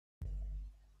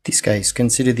This case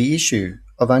considered the issue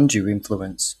of undue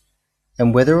influence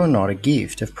and whether or not a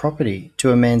gift of property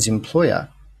to a man's employer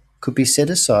could be set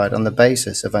aside on the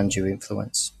basis of undue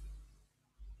influence.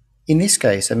 In this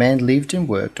case, a man lived and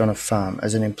worked on a farm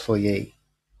as an employee.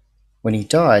 When he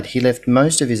died, he left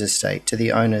most of his estate to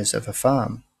the owners of a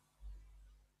farm.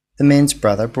 The man's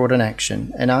brother brought an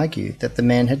action and argued that the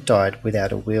man had died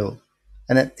without a will,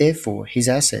 and that therefore his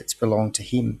assets belonged to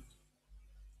him.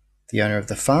 The owner of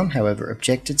the farm, however,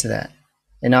 objected to that,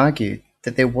 and argued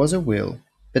that there was a will,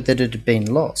 but that it had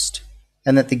been lost,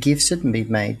 and that the gifts had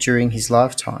been made during his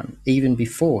lifetime, even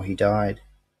before he died.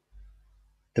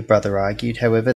 The brother argued, however,